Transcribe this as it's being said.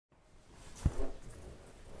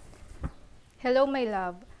Hello, my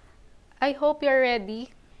love. I hope you're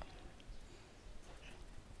ready.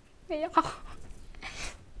 Iyak ako.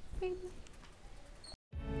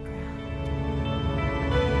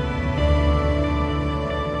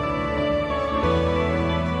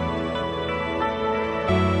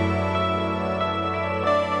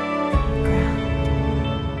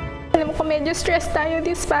 Alam ko medyo stressed tayo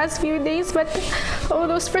these past few days, but all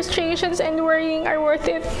those frustrations and worrying are worth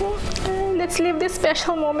it. Let's live this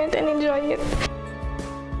special moment and enjoy it.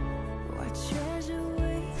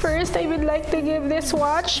 First, I would like to give this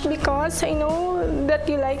watch because I know that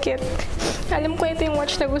you like it. Alam ko ito yung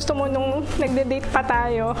watch na gusto mo nung nagde-date pa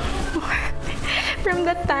tayo. From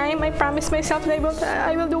that time, I promised myself that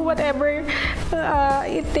I will do whatever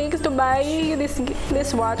it takes to buy you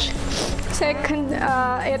this watch. Second,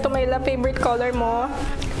 ito my love, favorite color mo.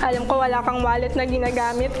 Alam ko wala kang wallet na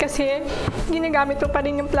ginagamit kasi ginagamit mo pa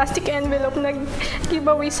rin yung plastic envelope na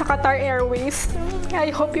giveaway sa Qatar Airways. I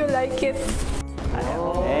hope you like it.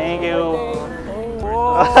 Thank you.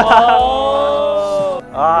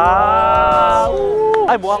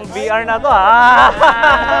 Ay, buwang VR na to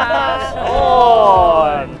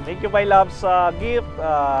Thank you, my love, sa gift.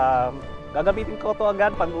 Gagamitin ko to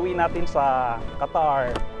agad pag uwi natin sa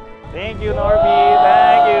Qatar. Thank you, Norby.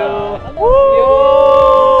 Thank you.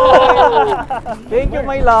 Thank you,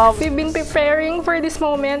 my love. We've been preparing for this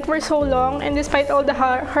moment for so long, and despite all the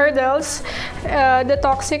hurdles, the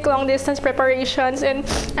toxic long-distance preparations, and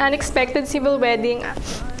unexpected civil wedding,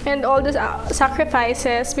 and all the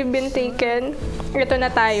sacrifices we've been taken, ito na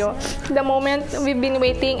tayo. The moment we've been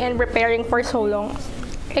waiting and preparing for so long.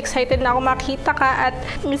 Excited na ako makita ka at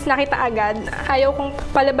miss na kita agad. Ayaw kong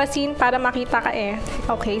palabasin para makita ka eh.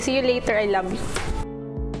 Okay, see you later. I love you.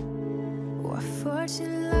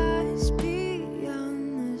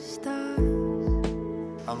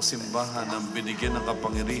 Ang simbahan ang binigyan ng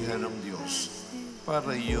kapangyarihan ng Diyos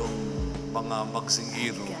para yung mga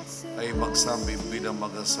magsingiro ay magsambi bilang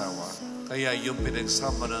mag-asawa. Kaya yung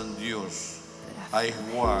pinagsama ng Diyos ay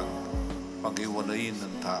huwag pag-iwalayin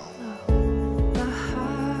ng tao.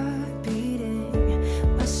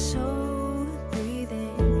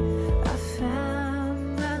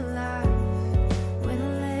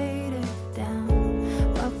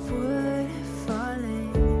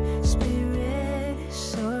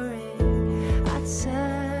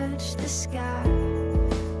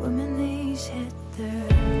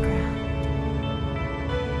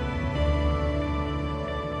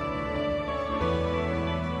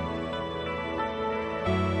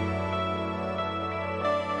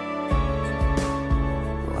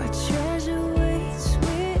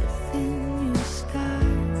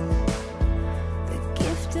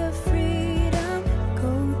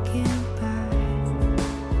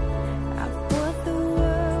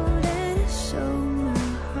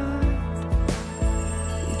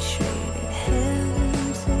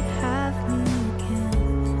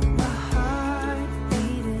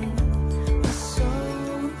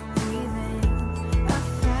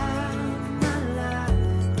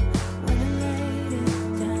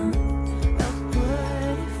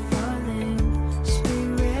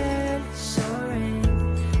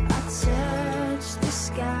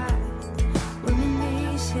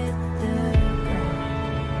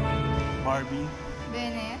 Barbie,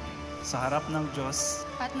 Bennet, sa harap ng Diyos,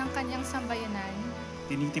 at ng kanyang sambayanan,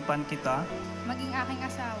 tinitipan kita maging aking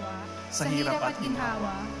asawa, sa hirap at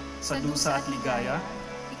ginhawa, sa dusa at ligaya,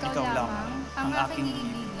 ikaw lamang ang aking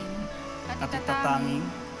iibigin, at itatanging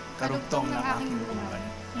karugtong ng aking buhay,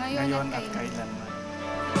 ngayon at kailanman.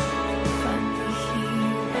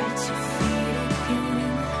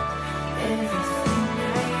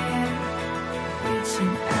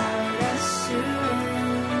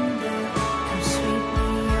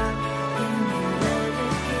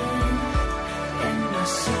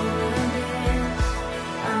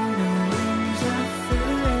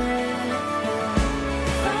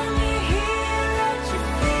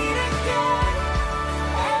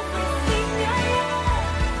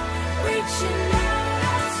 Reaching out.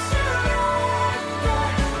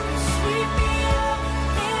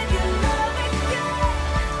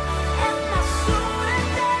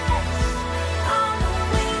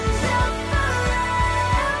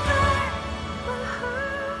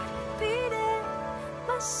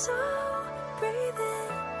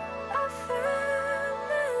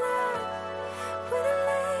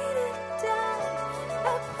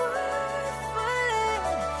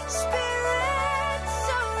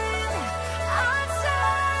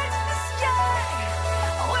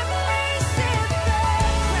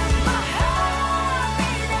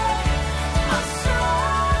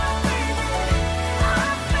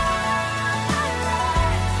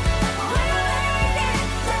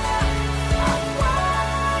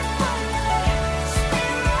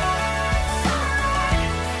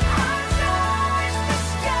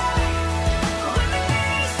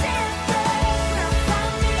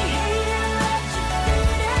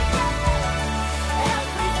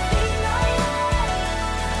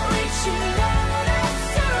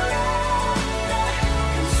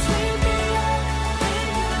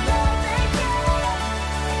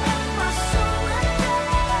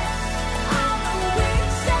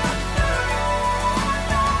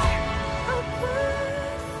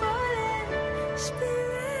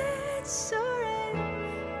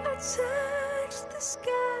 touch the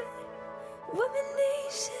sky when my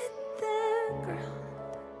knees hit the ground.